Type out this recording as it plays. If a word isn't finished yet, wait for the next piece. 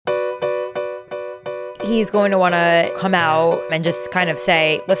he's going to want to come out and just kind of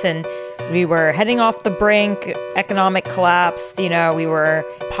say, listen, we were heading off the brink, economic collapse, we were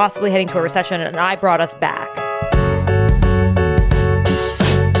possibly heading to a recession, and I brought us back.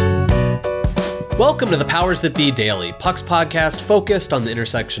 Welcome to the Powers That Be Daily, Puck's podcast focused on the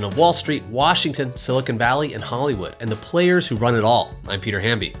intersection of Wall Street, Washington, Silicon Valley, and Hollywood, and the players who run it all. I'm Peter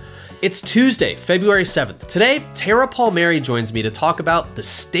Hamby. It's Tuesday, February 7th. Today, Tara Palmieri joins me to talk about the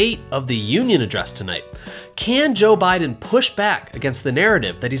State of the Union address tonight. Can Joe Biden push back against the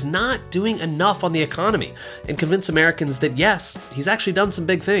narrative that he's not doing enough on the economy and convince Americans that, yes, he's actually done some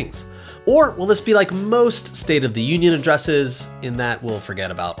big things? Or will this be like most State of the Union addresses in that we'll forget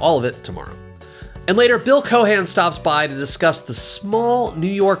about all of it tomorrow? And later, Bill Cohan stops by to discuss the small New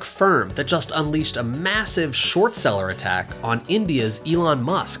York firm that just unleashed a massive short seller attack on India's Elon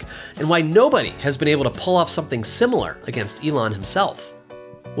Musk, and why nobody has been able to pull off something similar against Elon himself.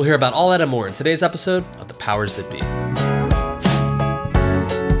 We'll hear about all that and more in today's episode of The Powers That Be.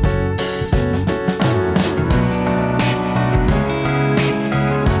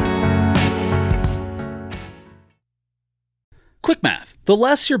 Quick math. The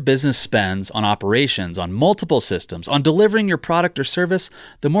less your business spends on operations, on multiple systems, on delivering your product or service,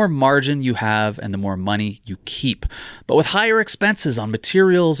 the more margin you have and the more money you keep. But with higher expenses on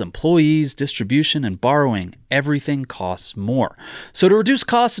materials, employees, distribution, and borrowing, everything costs more. So to reduce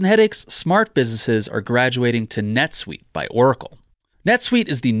costs and headaches, smart businesses are graduating to NetSuite by Oracle. NetSuite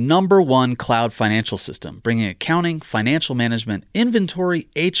is the #1 cloud financial system, bringing accounting, financial management, inventory,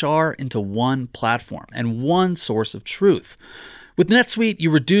 HR into one platform and one source of truth. With NetSuite,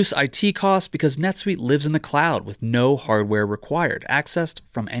 you reduce IT costs because NetSuite lives in the cloud with no hardware required, accessed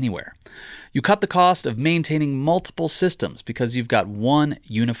from anywhere. You cut the cost of maintaining multiple systems because you've got one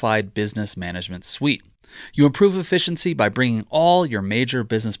unified business management suite. You improve efficiency by bringing all your major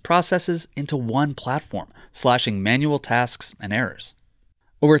business processes into one platform, slashing manual tasks and errors.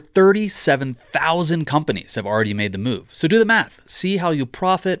 Over 37,000 companies have already made the move, so do the math. See how you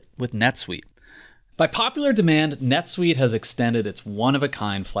profit with NetSuite. By popular demand, NetSuite has extended its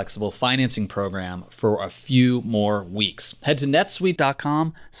one-of-a-kind flexible financing program for a few more weeks. Head to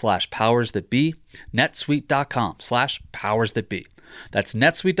netsuite.com/powersthatbe, netsuite.com/powersthatbe. That's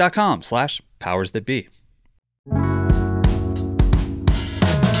netsuite.com/powersthatbe.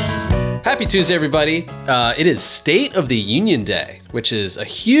 Happy Tuesday, everybody. It is State of the Union Day, which is a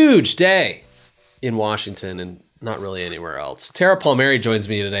huge day in Washington and not really anywhere else. Tara Palmieri joins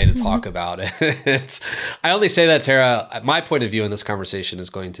me today to talk about it. I only say that, Tara, my point of view in this conversation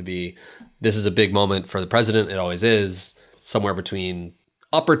is going to be, this is a big moment for the president. It always is. Somewhere between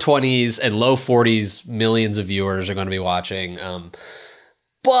upper 20s and low 40s, millions of viewers are going to be watching.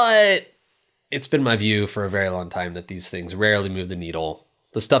 But it's been my view for a very long time that these things rarely move the needle.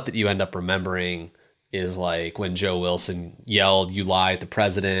 The stuff that you end up remembering is like when Joe Wilson yelled, "You lie" at the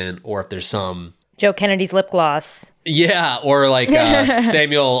president, or if there's some Joe Kennedy's lip gloss. Yeah, or like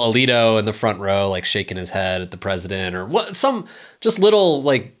Samuel Alito in the front row, like shaking his head at the president, or what? Some just little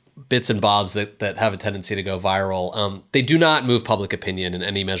like bits and bobs that have a tendency to go viral. They do not move public opinion in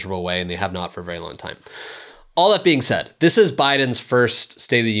any measurable way, and they have not for a very long time. All that being said, this is Biden's first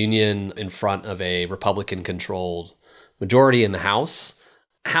State of the Union in front of a Republican-controlled majority in the House.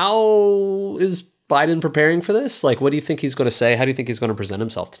 How is Biden preparing for this? Like, what do you think he's going to say? How do you think he's going to present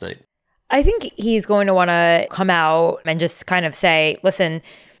himself tonight? I think he's going to want to come out and just kind of say, listen,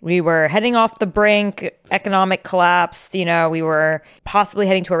 we were heading off the brink, economic collapse, we were possibly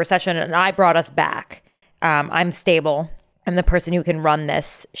heading to a recession, and I brought us back. I'm stable. I'm the person who can run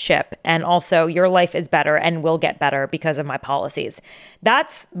this ship. And also, your life is better and will get better because of my policies.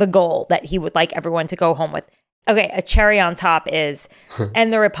 That's the goal that he would like everyone to go home with. Okay, a cherry on top is,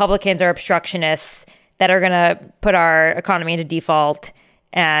 and the Republicans are obstructionists that are going to put our economy into default.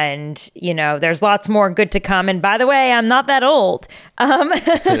 And, there's lots more good to come. And by the way, I'm not that old. And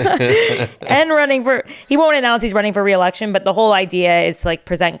he won't announce he's running for re-election, but the whole idea is to like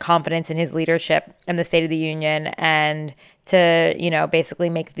present confidence in his leadership and the State of the Union and to, basically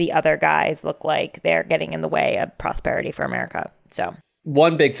make the other guys look like they're getting in the way of prosperity for America. So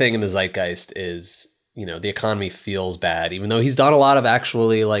one big thing in the zeitgeist is, the economy feels bad, even though he's done a lot of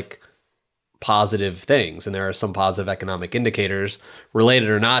actually like positive things. And there are some positive economic indicators related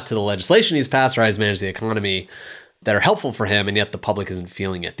or not to the legislation he's passed or how he's managed the economy that are helpful for him. And yet the public isn't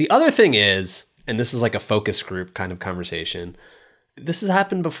feeling it. The other thing is, and this is like a focus group kind of conversation, this has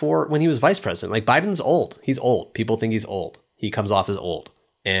happened before when he was vice president. Like Biden's old. He's old. People think he's old. He comes off as old.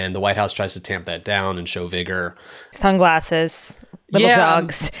 And the White House tries to tamp that down and show vigor. Sunglasses, little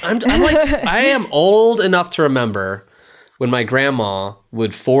dogs. I'm like, I am old enough to remember when my grandma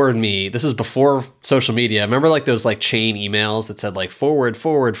would forward me, this is before social media. Remember like those like chain emails that said like forward,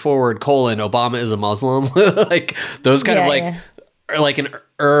 Obama is a Muslim. Like those kind of like, or like an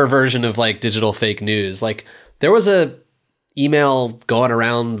version of like digital fake news. Like there was a email going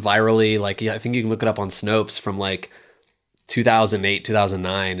around virally. Like, I think you can look it up on Snopes from like 2008,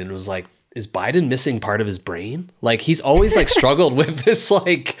 2009. And it was like, is Biden missing part of his brain? Like he's always like struggled with this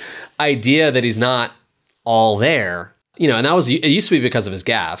like idea that he's not all there, you know, and it used to be because of his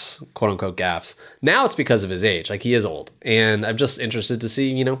gaffes, quote unquote gaffes. Now it's because of his age. Like he is old. And I'm just interested to see,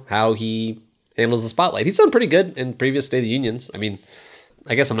 you know, how he handles the spotlight. He's done pretty good in previous State of the Unions. I mean,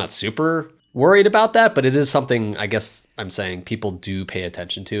 I guess I'm not super worried about that, but it is something I guess I'm saying people do pay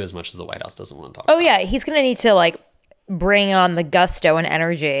attention to as much as the White House doesn't want to talk about. Oh yeah, he's going to need to like bring on the gusto and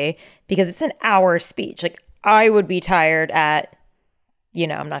energy because it's an hour speech. Like I would be tired at, you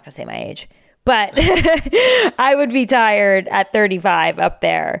know, I'm not going to say my age, but I would be tired at 35 up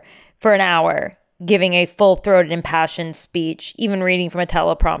there for an hour, giving a full-throated, impassioned speech, even reading from a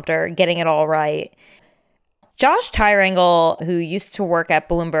teleprompter, getting it all right. Josh Tyrangle, who used to work at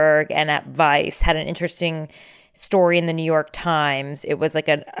Bloomberg and at Vice, had an interesting story in the New York Times. It was like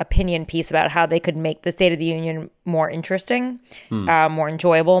an opinion piece about how they could make the State of the Union more interesting, more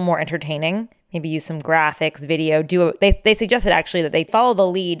enjoyable, more entertaining. Maybe use some graphics, video. They suggested actually that they follow the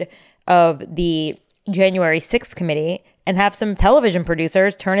lead of the January 6th committee and have some television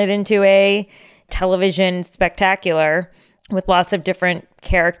producers turn it into a television spectacular with lots of different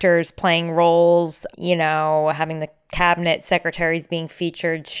characters playing roles, you know, having the cabinet secretaries being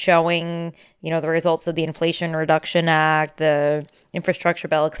featured, showing, you know, the results of the Inflation Reduction Act, the infrastructure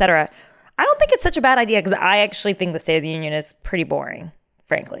bill, et cetera. I don't think it's such a bad idea because I actually think the State of the Union is pretty boring,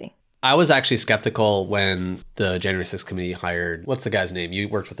 frankly. I was actually skeptical when the January 6th committee hired, what's the guy's name? You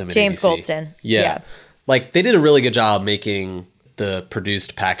worked with him at James ABC. Goldston. Yeah. Like they did a really good job making the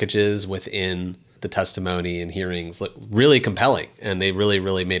produced packages within the testimony and hearings look really compelling. And they really,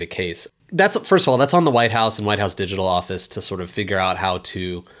 really made a case. That's, first of all, that's on the White House and White House Digital Office to sort of figure out how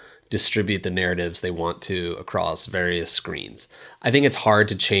to distribute the narratives they want to across various screens. I think it's hard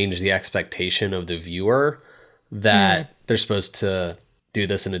to change the expectation of the viewer that they're supposed to do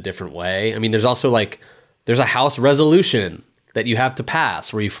this in a different way. I mean, there's also like, there's a House resolution that you have to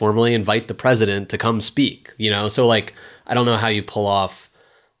pass where you formally invite the president to come speak, you know? So like, I don't know how you pull off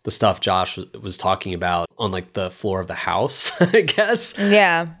the stuff Josh was talking about on like the floor of the House, I guess.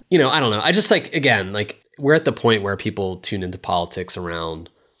 Yeah. You know, I don't know. I just like, again, like we're at the point where people tune into politics around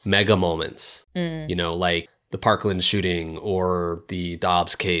mega moments, you know, like the Parkland shooting or the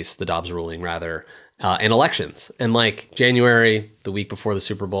Dobbs case, the Dobbs ruling rather, and elections. And like January, the week before the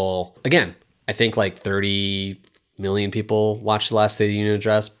Super Bowl, again, I think like 30 million people watched the last State of the Union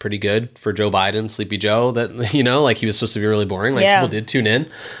address. Pretty good for Joe Biden, Sleepy Joe, that, you know, like he was supposed to be really boring. Like people did tune in,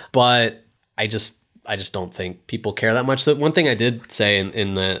 but I just don't think people care that much. The one thing I did say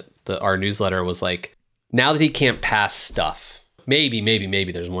in our newsletter was like, now that he can't pass stuff,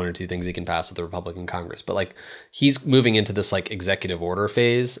 maybe there's one or two things he can pass with the Republican Congress, but like he's moving into this like executive order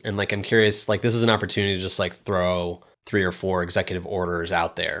phase. And like, I'm curious, like this is an opportunity to just like throw 3 or 4 executive orders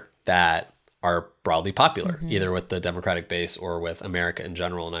out there that are broadly popular, either with the Democratic base or with America in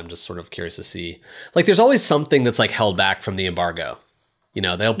general. And I'm just sort of curious to see, like, there's always something that's like held back from the embargo. You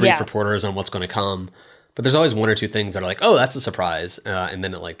know, they'll brief reporters on what's going to come, but there's always 1 or 2 things that are like, oh, that's a surprise. And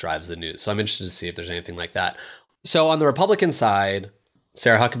then it like drives the news. So I'm interested to see if there's anything like that. So on the Republican side,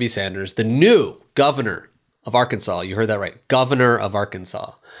 Sarah Huckabee Sanders, the new governor of Arkansas, you heard that right, governor of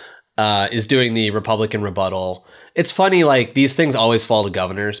Arkansas, is doing the Republican rebuttal. It's funny, like these things always fall to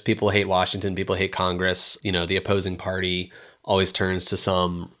governors. People hate Washington, people hate Congress. You know, the opposing party always turns to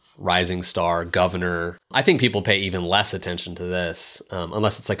some rising star governor. I think people pay even less attention to this,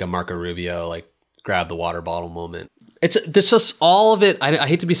 unless it's like a Marco Rubio, like grab the water bottle moment. This just all of it. I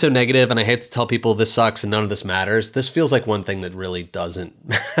hate to be so negative and I hate to tell people this sucks and none of this matters. This feels like one thing that really doesn't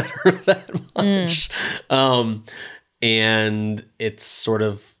matter that much. And it's sort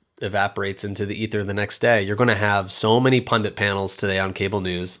of evaporates into the ether the next day. You're going to have so many pundit panels today on cable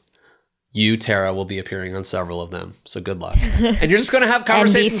news. You, Tara, will be appearing on several of them. So good luck. And you're just going to have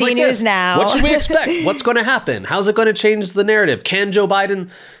conversations NBC like News this. now. What should we expect? What's going to happen? How's it going to change the narrative? Can Joe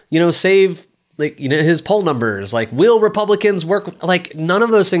Biden, you know, save like, you know, his poll numbers? Like, will Republicans work? Like, none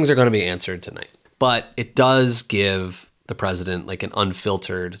of those things are going to be answered tonight. But it does give the president like an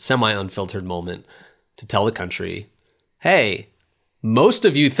unfiltered, semi-unfiltered moment to tell the country, hey, most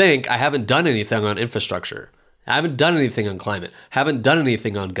of you think I haven't done anything on infrastructure. I haven't done anything on climate. Haven't done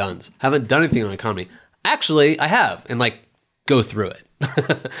anything on guns. Haven't done anything on the economy. Actually, I have. And like, go through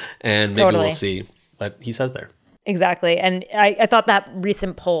it. And maybe we'll see what he says there. Exactly. And I thought that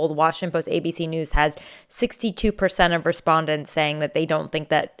recent poll, the Washington Post ABC News, has 62% of respondents saying that they don't think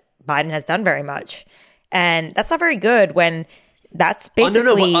that Biden has done very much. And that's not very good when that's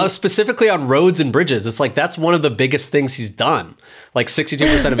basically... but specifically on roads and bridges. It's like, that's one of the biggest things he's done. Like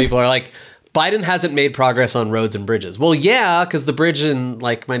 62% of people are like, Biden hasn't made progress on roads and bridges. Well, yeah, because the bridge in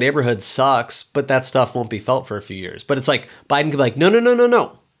like my neighborhood sucks, but that stuff won't be felt for a few years. But it's like, Biden could be like,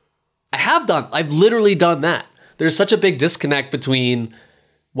 no. I've literally done that. There's such a big disconnect between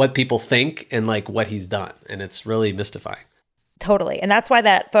what people think and like what he's done. And it's really mystifying. Totally. And that's why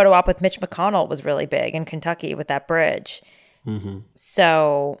that photo op with Mitch McConnell was really big in Kentucky with that bridge. Mm-hmm.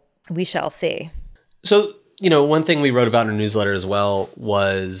 So we shall see. So, one thing we wrote about in our newsletter as well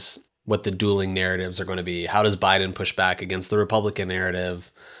was what the dueling narratives are going to be. How does Biden push back against the Republican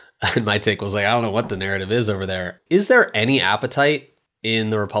narrative? And my take was like, I don't know what the narrative is over there. Is there any appetite in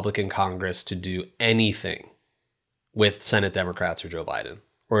the Republican Congress to do anything with Senate Democrats or Joe Biden?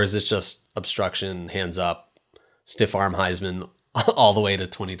 Or is this just obstruction, hands up, stiff arm Heisman all the way to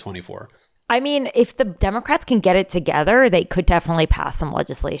 2024? I mean, if the Democrats can get it together, they could definitely pass some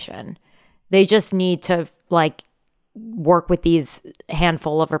legislation. They just need to work with these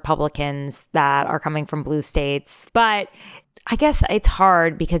handful of Republicans that are coming from blue states. But I guess it's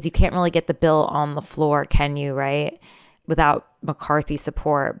hard because you can't really get the bill on the floor, can you, right? Without McCarthy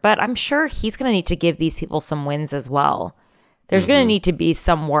support. But I'm sure he's going to need to give these people some wins as well. There's going to need to be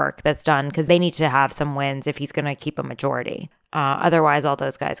some work that's done because they need to have some wins if he's going to keep a majority. Otherwise, all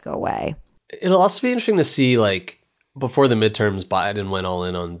those guys go away. It'll also be interesting to see, before the midterms, Biden went all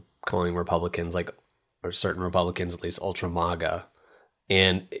in on calling Republicans, or certain Republicans at least, ultra MAGA.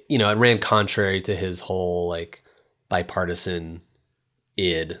 And, it ran contrary to his whole, bipartisan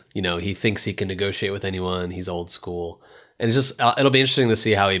id. He thinks he can negotiate with anyone. He's old school. And it's just, it'll be interesting to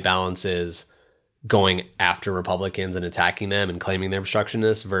see how he balances going after Republicans and attacking them and claiming they're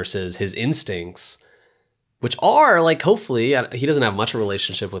obstructionists versus his instincts, which are hopefully, he doesn't have much of a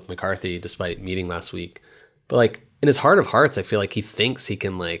relationship with McCarthy despite meeting last week. But in his heart of hearts, I feel like he thinks he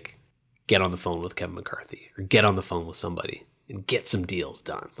can get on the phone with Kevin McCarthy or get on the phone with somebody and get some deals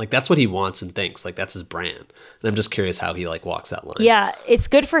done. That's what he wants and thinks. That's his brand. And I'm just curious how he walks that line. Yeah, it's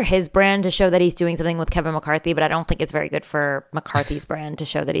good for his brand to show that he's doing something with Kevin McCarthy, but I don't think it's very good for McCarthy's brand to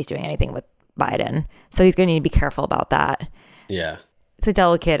show that he's doing anything with Biden. So he's going to need to be careful about that. Yeah. It's a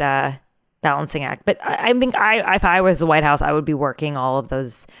delicate balancing act. But I think if I was the White House, I would be working all of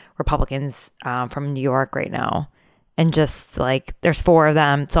those Republicans from New York right now. And just there's 4 of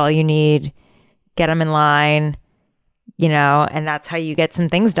them. It's all you need. Get them in line, and that's how you get some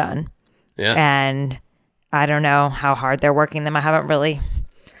things done. Yeah. And I don't know how hard they're working them. I haven't really,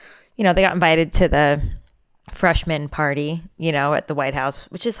 they got invited to the freshman party, at the White House,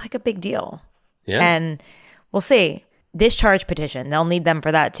 which is a big deal. Yeah. And we'll see. Discharge petition. They'll need them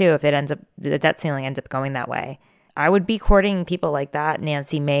for that too if the debt ceiling ends up going that way. I would be courting people like that.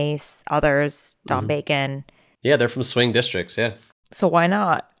 Nancy Mace, others, Don Bacon. Yeah, they're from swing districts, yeah. So why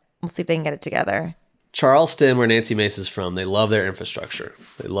not? We'll see if they can get it together. Charleston, where Nancy Mace is from, they love their infrastructure.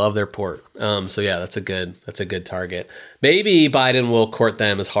 They love their port. So yeah, that's a good target. Maybe Biden will court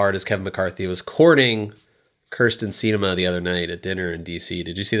them as hard as Kevin McCarthy was courting Kyrsten Sinema the other night at dinner in D.C.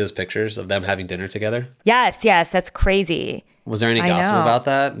 Did you see those pictures of them having dinner together? Yes, that's crazy. Was there any gossip about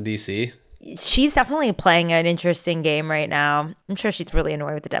that in D.C.? She's definitely playing an interesting game right now. I'm sure she's really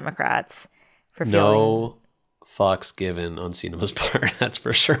annoyed with the Democrats for feeling... No fucks given on Sinema's part, that's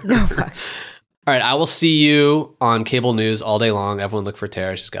for sure. No fuck. All right, I will see you on cable news all day long. Everyone look for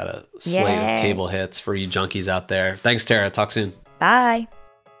Tara. She's got a slate of cable hits for you junkies out there. Thanks, Tara. Talk soon. Bye.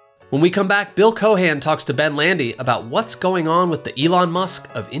 When we come back, Bill Cohan talks to Ben Landy about what's going on with the Elon Musk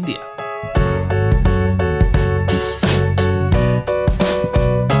of India.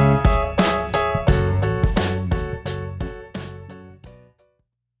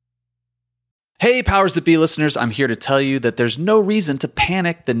 Hey, Powers That Be listeners, I'm here to tell you that there's no reason to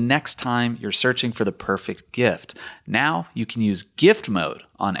panic the next time you're searching for the perfect gift. Now you can use gift mode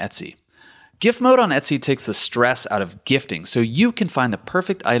on Etsy. Gift mode on Etsy takes the stress out of gifting so you can find the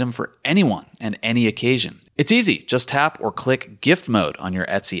perfect item for anyone and any occasion. It's easy. Just tap or click gift mode on your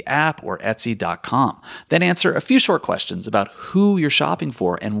Etsy app or Etsy.com. Then answer a few short questions about who you're shopping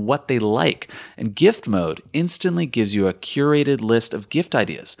for and what they like. And gift mode instantly gives you a curated list of gift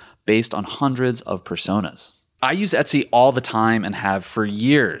ideas based on hundreds of personas. I use Etsy all the time and have for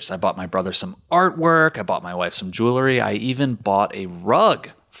years. I bought my brother some artwork. I bought my wife some jewelry. I even bought a rug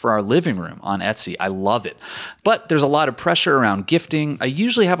for our living room on Etsy. I love it. But there's a lot of pressure around gifting. I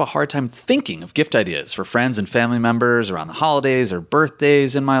usually have a hard time thinking of gift ideas for friends and family members around the holidays or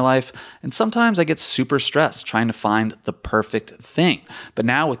birthdays in my life. And sometimes I get super stressed trying to find the perfect thing. But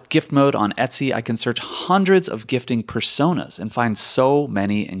now with gift mode on Etsy, I can search hundreds of gifting personas and find so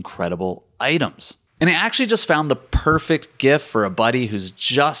many incredible items. And I actually just found the perfect gift for a buddy who's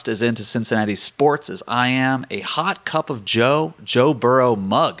just as into Cincinnati sports as I am, a hot cup of Joe Burrow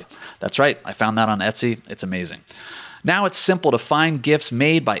mug. That's right, I found that on Etsy. It's amazing. Now it's simple to find gifts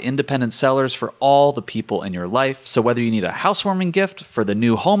made by independent sellers for all the people in your life. So whether you need a housewarming gift for the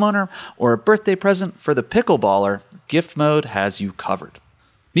new homeowner or a birthday present for the pickleballer, Gift Mode has you covered.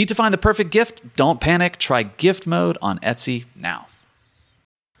 Need to find the perfect gift? Don't panic. Try Gift Mode on Etsy now.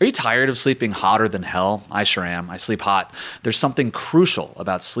 Are you tired of sleeping hotter than hell? I sure am. I sleep hot. There's something crucial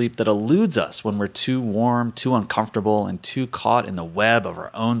about sleep that eludes us when we're too warm, too uncomfortable, and too caught in the web of our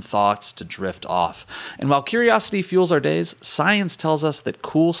own thoughts to drift off. And while curiosity fuels our days, science tells us that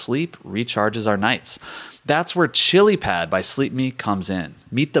cool sleep recharges our nights. That's where ChiliPad by Sleep Me comes in.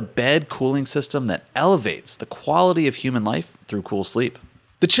 Meet the bed cooling system that elevates the quality of human life through cool sleep.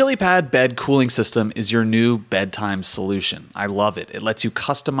 The ChiliPad bed cooling system is your new bedtime solution. I love it. It lets you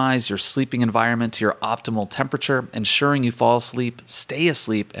customize your sleeping environment to your optimal temperature, ensuring you fall asleep, stay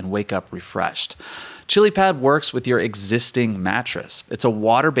asleep, and wake up refreshed. ChiliPad works with your existing mattress. It's a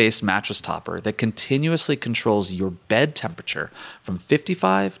water-based mattress topper that continuously controls your bed temperature from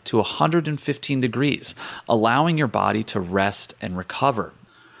 55 to 115 degrees, allowing your body to rest and recover.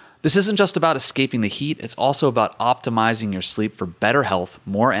 This isn't just about escaping the heat, it's also about optimizing your sleep for better health,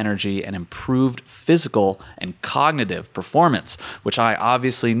 more energy, and improved physical and cognitive performance, which I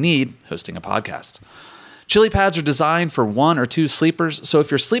obviously need hosting a podcast. ChiliPads are designed for 1 or 2 sleepers, so if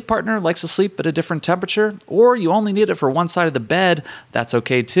your sleep partner likes to sleep at a different temperature, or you only need it for one side of the bed, that's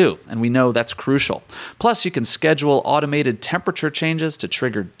okay too, and we know that's crucial. Plus, you can schedule automated temperature changes to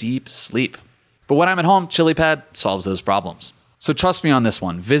trigger deep sleep. But when I'm at home, ChiliPad solves those problems. So trust me on this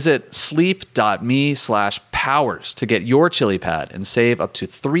one. Visit sleep.me/powers to get your ChiliPad and save up to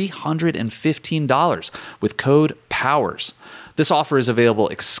 $315 with code POWERS. This offer is available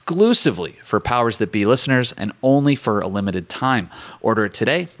exclusively for Powers That Be listeners and only for a limited time. Order it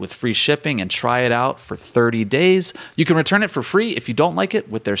today with free shipping and try it out for 30 days. You can return it for free if you don't like it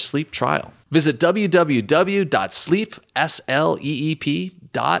with their sleep trial. Visit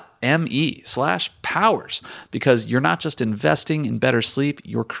www.sleep.me/powers because you're not just investing in better sleep,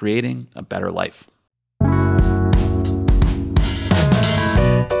 you're creating a better life.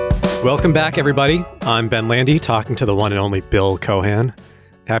 Welcome back, everybody. I'm Ben Landy, talking to the one and only Bill Cohan.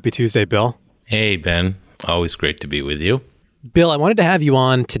 Happy Tuesday, Bill. Hey, Ben. Always great to be with you. Bill, I wanted to have you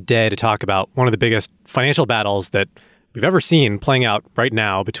on today to talk about one of the biggest financial battles that we've ever seen playing out right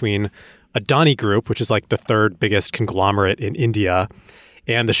now between Adani Group, which is like the third biggest conglomerate in India,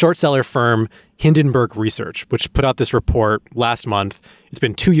 and the short seller firm Hindenburg Research, which put out this report last month. It's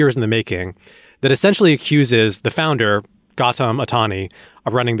been 2 years in the making, that essentially accuses the founder, Gautam Adani,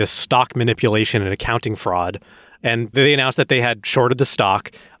 of running this stock manipulation and accounting fraud. And they announced that they had shorted the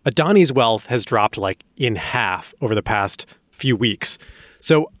stock. Adani's wealth has dropped like in half over the past few weeks.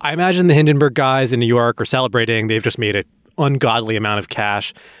 So I imagine the Hindenburg guys in New York are celebrating. They've just made an ungodly amount of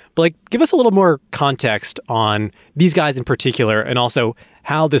cash. But like, give us a little more context on these guys in particular, and also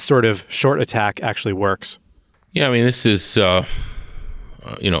how this sort of short attack actually works. Yeah, I mean, this is, a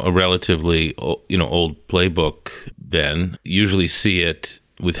relatively, old playbook, Ben. Usually see it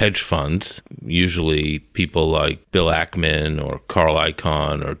with hedge funds, usually people like Bill Ackman or Carl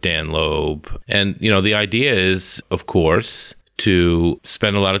Icahn or Dan Loeb. And, the idea is, of course, to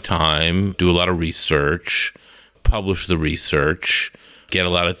spend a lot of time, do a lot of research, publish the research, get a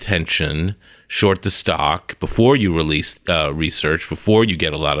lot of attention, short the stock before you release research, before you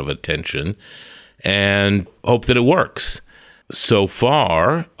get a lot of attention, and hope that it works. So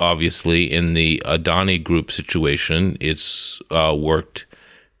far, obviously, in the Adani Group situation, it's worked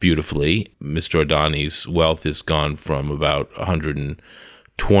beautifully. Mr. Adani's wealth has gone from about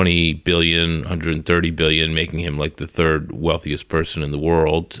 120 billion, 130 billion, making him like the third wealthiest person in the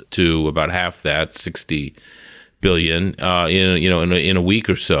world, to about half that, 60 billion, in a week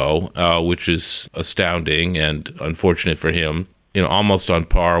or so, which is astounding and unfortunate for him. Almost on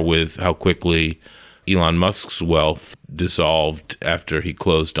par with how quickly Elon Musk's wealth dissolved after he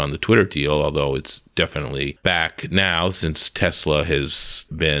closed on the Twitter deal, although it's definitely back now since Tesla has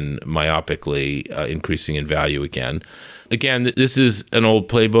been myopically increasing in value again. Again, this is an old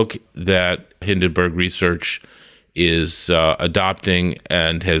playbook that Hindenburg Research is adopting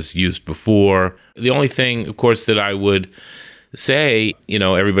and has used before. The only thing, of course, that I would say,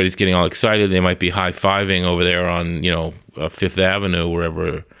 everybody's getting all excited. They might be high-fiving over there on, Fifth Avenue,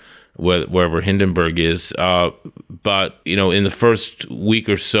 wherever Hindenburg is. But, in the first week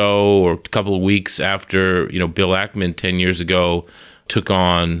or so, or a couple of weeks after, Bill Ackman 10 years ago took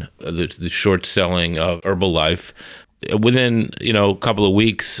on the short selling of Herbalife, within, a couple of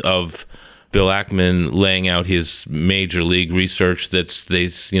weeks of Bill Ackman laying out his major league research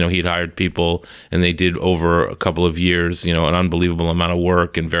he'd hired people and they did over a couple of years, an unbelievable amount of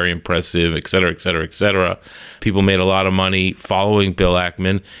work and very impressive, et cetera, et cetera, et cetera. People made a lot of money following Bill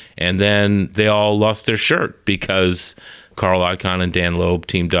Ackman, and then they all lost their shirt because Carl Icahn and Dan Loeb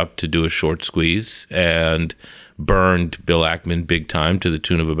teamed up to do a short squeeze and burned Bill Ackman big time to the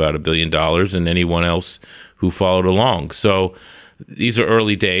tune of about $1 billion and anyone else who followed along. So these are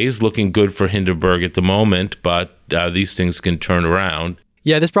early days, looking good for Hindenburg at the moment, but these things can turn around.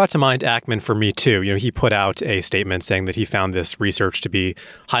 Yeah, this brought to mind Ackman for me, too. He put out a statement saying that he found this research to be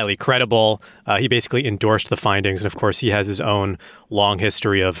highly credible. He basically endorsed the findings. And of course, he has his own long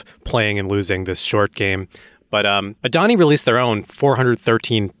history of playing and losing this short game. But Adani released their own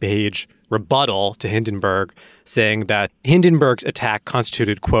 413-page rebuttal to Hindenburg, saying that Hindenburg's attack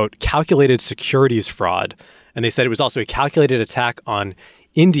constituted, quote, calculated securities fraud. And they said it was also a calculated attack on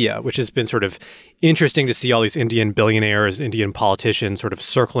India, which has been sort of interesting to see all these Indian billionaires and Indian politicians sort of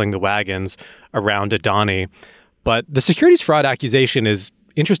circling the wagons around Adani. But the securities fraud accusation is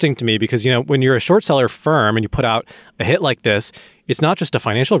interesting to me because, when you're a short seller firm and you put out a hit like this, it's not just a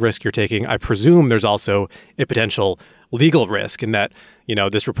financial risk you're taking. I presume there's also a potential legal risk in that,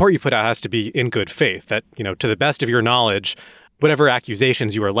 this report you put out has to be in good faith, that, to the best of your knowledge, whatever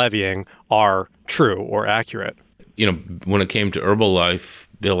accusations you are levying are true or accurate. When it came to Herbalife,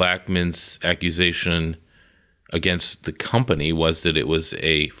 Bill Ackman's accusation against the company was that it was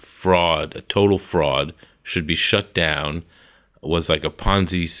a fraud, a total fraud, should be shut down, was like a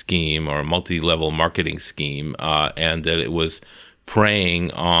Ponzi scheme or a multi-level marketing scheme, and that it was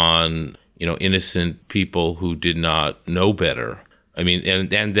preying on, innocent people who did not know better. I mean, and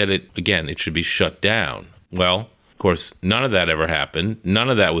that it should be shut down. Well, of course, none of that ever happened. None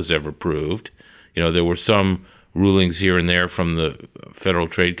of that was ever proved. There were some rulings here and there from the Federal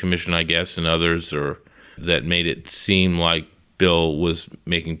Trade Commission, I guess, and others, that made it seem like Bill was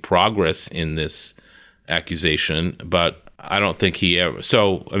making progress in this accusation. But I don't think he ever.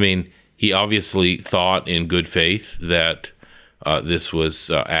 So, he obviously thought in good faith that this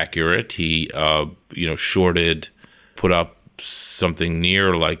was accurate. He, shorted, put up something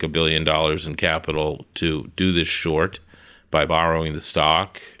near like $1 billion in capital to do this short by borrowing the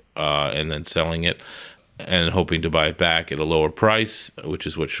stock and then selling it and hoping to buy it back at a lower price, which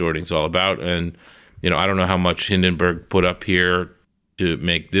is what shorting's all about. And, I don't know how much Hindenburg put up here to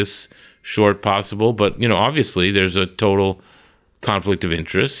make this short possible, but, obviously there's a total conflict of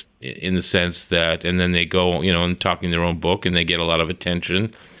interest in the sense that, and then they go, and talking their own book and they get a lot of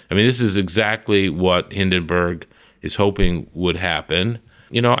attention. This is exactly what Hindenburg is hoping would happen.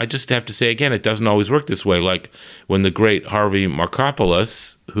 I just have to say again, it doesn't always work this way. Like when the great Harvey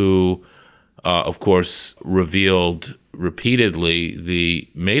Markopolos, who, of course, revealed repeatedly the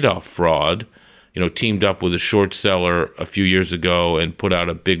Madoff fraud, teamed up with a short seller a few years ago and put out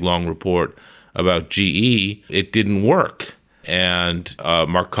a big, long report about GE, it didn't work. And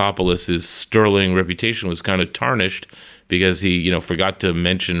Markopolos' sterling reputation was kind of tarnished because he, forgot to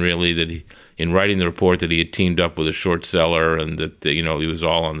mention really that he, in writing the report, that he had teamed up with a short seller and that, he was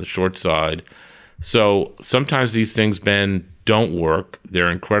all on the short side. So sometimes these things, Ben, don't work. They're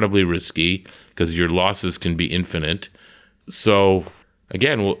incredibly risky because your losses can be infinite. So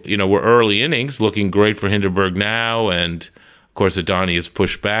again, we're early innings, looking great for Hindenburg now. And of course, Adani has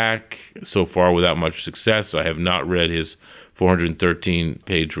pushed back so far without much success. I have not read his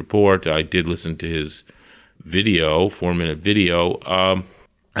 413-page report. I did listen to his video, 4-minute video.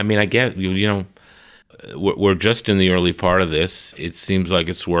 I guess, we're just in the early part of this. It seems like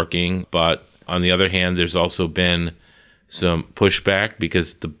it's working. But on the other hand, there's also been some pushback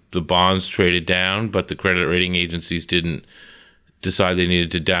because the bonds traded down, but the credit rating agencies didn't decide they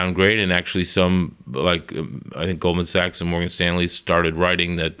needed to downgrade. And actually some, like I think Goldman Sachs and Morgan Stanley started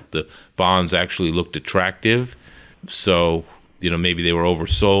writing that the bonds actually looked attractive. So, maybe they were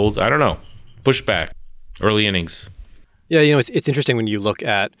oversold. I don't know. Pushback. Early innings. Yeah, it's interesting when you look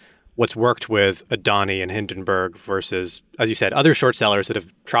at what's worked with Adani and Hindenburg versus, as you said, other short sellers that have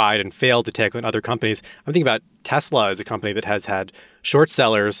tried and failed to take on other companies. I'm thinking about Tesla as a company that has had short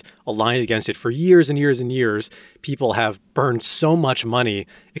sellers aligned against it for years and years and years. People have burned so much money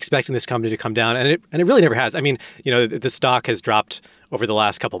expecting this company to come down, and it really never has. The stock has dropped over the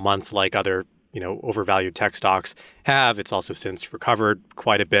last couple months like other overvalued tech stocks have. It's also since recovered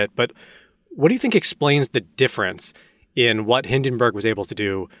quite a bit. But what do you think explains the difference in what Hindenburg was able to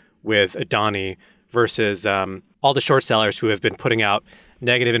do with Adani versus all the short sellers who have been putting out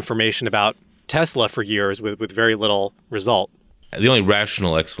negative information about Tesla for years with very little result? The only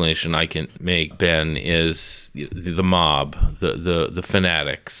rational explanation I can make, Ben, is the mob, the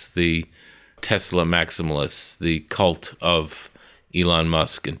fanatics, the Tesla maximalists, the cult of Elon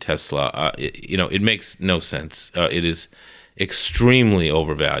Musk and Tesla. It makes no sense. It is extremely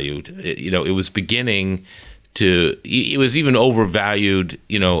overvalued. It was beginning to. It was even overvalued.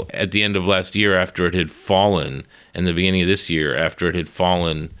 At the end of last year after it had fallen, and the beginning of this year after it had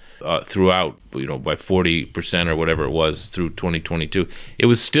fallen. Throughout, by 40% or whatever it was through 2022, it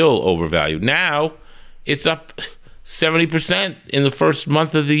was still overvalued. Now it's up 70% in the first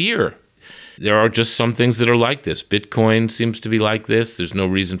month of the year. There are just some things that are like this. Bitcoin seems to be like this. There's no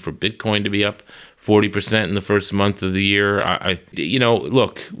reason for Bitcoin to be up 40% in the first month of the year.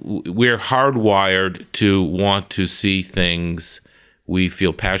 Look, we're hardwired to want to see things we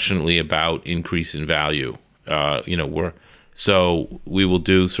feel passionately about increase in value. So we will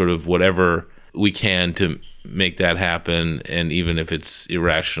do sort of whatever we can to make that happen, and even if it's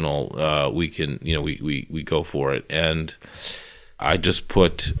irrational, we can, we go for it. And I just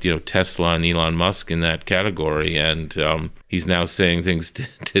put, Tesla and Elon Musk in that category, and he's now saying things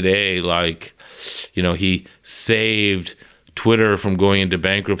today like, he saved Twitter from going into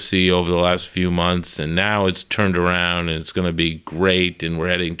bankruptcy over the last few months, and now it's turned around and it's going to be great, and we're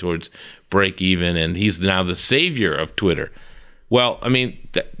heading towards break even, and he's now the savior of Twitter. Well, I mean,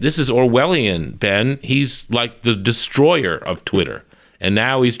 this is Orwellian, Ben. He's like the destroyer of Twitter, and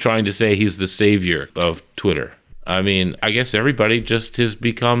now he's trying to say he's the savior of Twitter. I mean, I guess everybody just has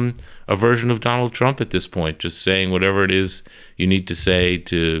become a version of Donald Trump at this point, just saying whatever it is you need to say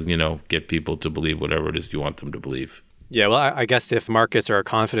to, get people to believe whatever it is you want them to believe. Yeah, well, I guess if markets are a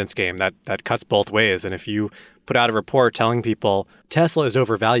confidence game, that cuts both ways. And if you put out a report telling people Tesla is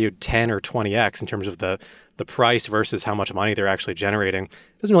overvalued 10 or 20x in terms of the price versus how much money they're actually generating, it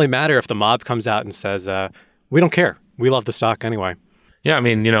doesn't really matter if the mob comes out and says, we don't care. We love the stock anyway. Yeah, I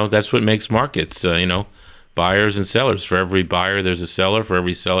mean, that's what makes markets, buyers and sellers. For every buyer, there's a seller. For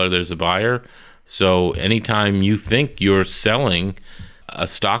every seller, there's a buyer. So anytime you think you're selling a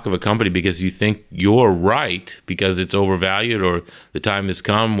stock of a company because you think you're right, because it's overvalued or the time has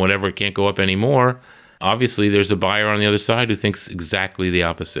come, whatever, it can't go up anymore, obviously there's a buyer on the other side who thinks exactly the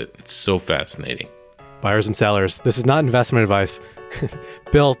opposite. It's so fascinating. Buyers and sellers. This is not investment advice.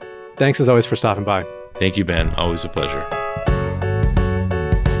 Bill, thanks as always for stopping by. Thank you, Ben. Always a pleasure.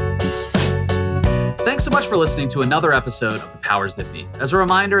 Thanks so much for listening to another episode of The Powers That Be. As a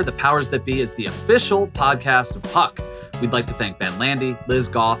reminder, The Powers That Be is the official podcast of Puck. We'd like to thank Ben Landy, Liz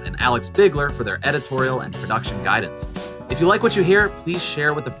Goff, and Alex Bigler for their editorial and production guidance. If you like what you hear, please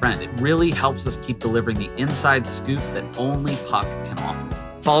share with a friend. It really helps us keep delivering the inside scoop that only Puck can offer.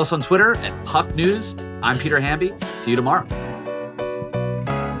 Follow us on Twitter at Puck News. I'm Peter Hamby. See you tomorrow.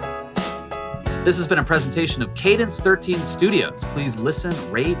 This has been a presentation of Cadence 13 Studios. Please listen,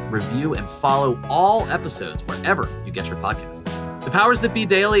 rate, review, and follow all episodes wherever you get your podcasts. The Powers That Be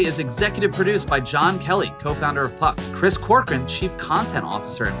Daily is executive produced by John Kelly, co-founder of Puck, Chris Corcoran, chief content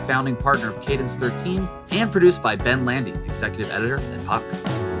officer and founding partner of Cadence 13, and produced by Ben Landy, executive editor at Puck.